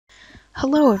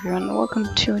Hello everyone,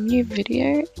 welcome to a new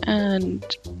video and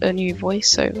a new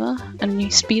voiceover and a new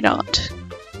Speedart.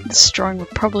 This drawing would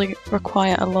probably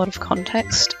require a lot of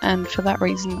context, and for that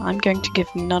reason I'm going to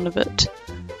give none of it.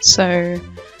 So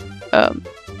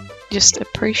just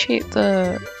appreciate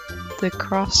the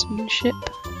craftsmanship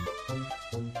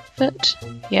of it.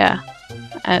 Yeah,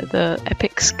 the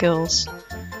epic skills.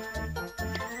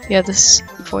 Yeah, this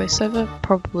voiceover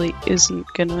probably isn't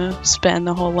gonna span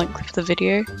the whole length of the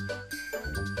video,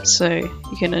 so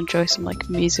you can enjoy some like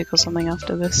music or something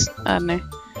after this, I don't know.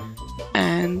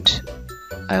 And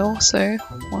I also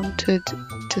wanted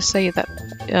to say that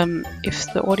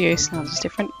if the audio sounds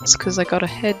different, it's because I got a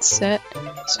headset,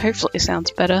 so hopefully it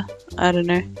sounds better, I don't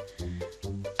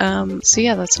know. So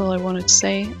yeah, that's all I wanted to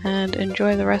say, and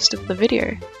enjoy the rest of the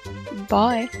video.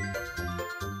 Bye!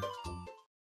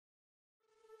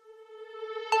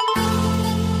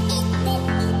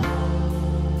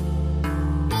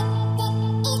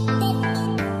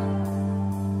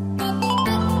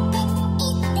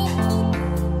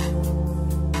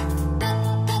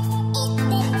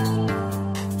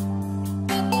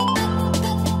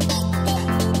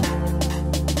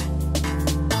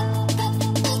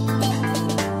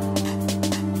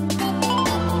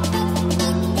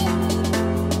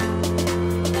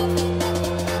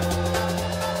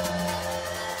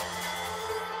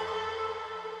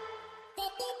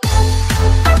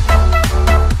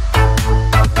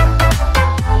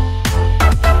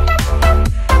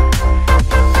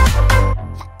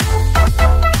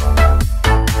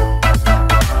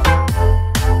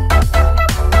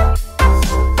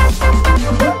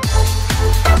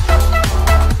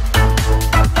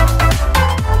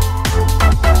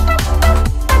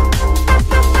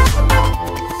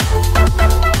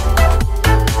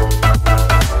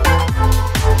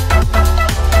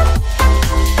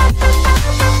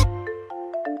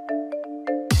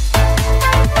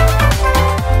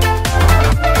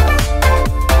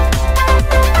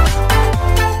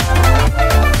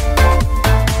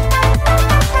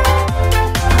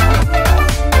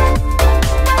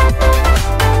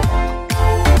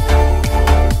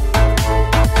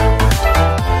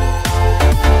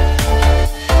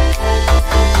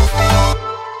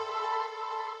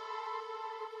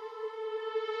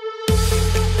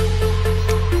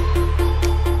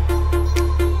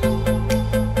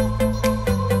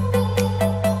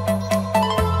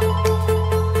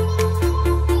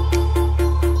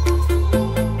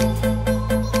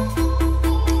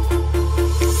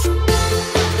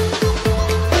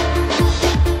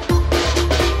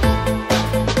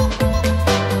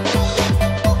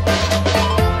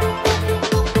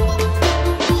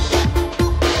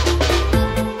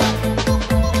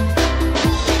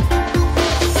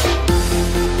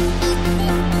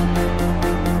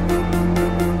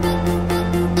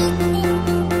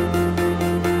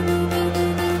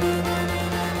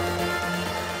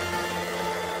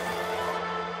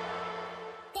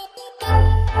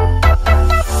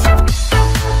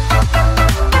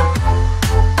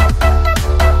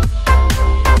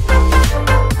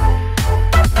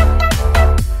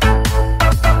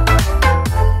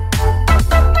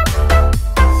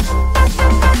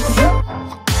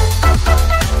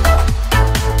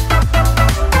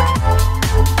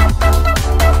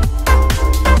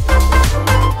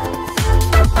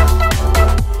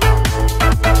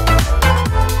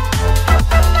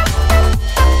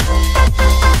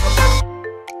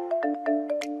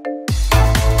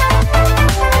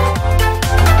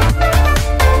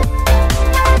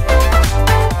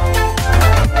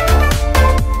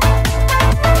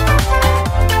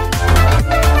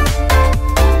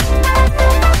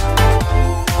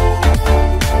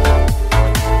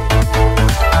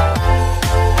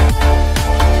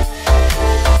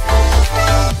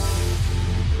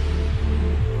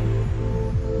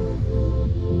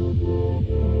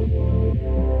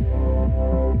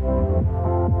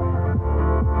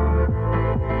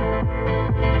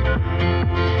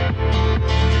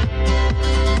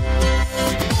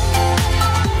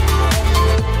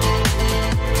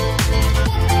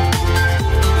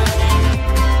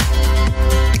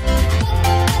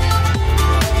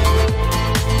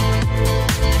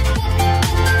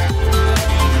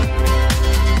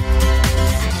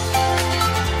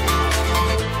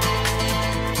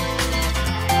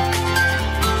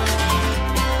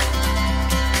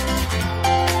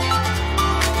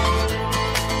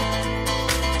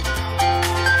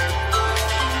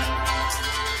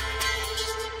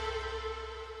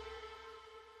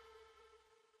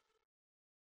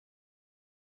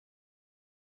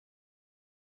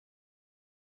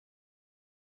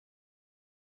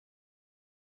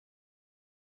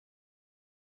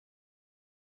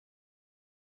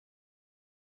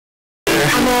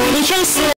 魔力全是。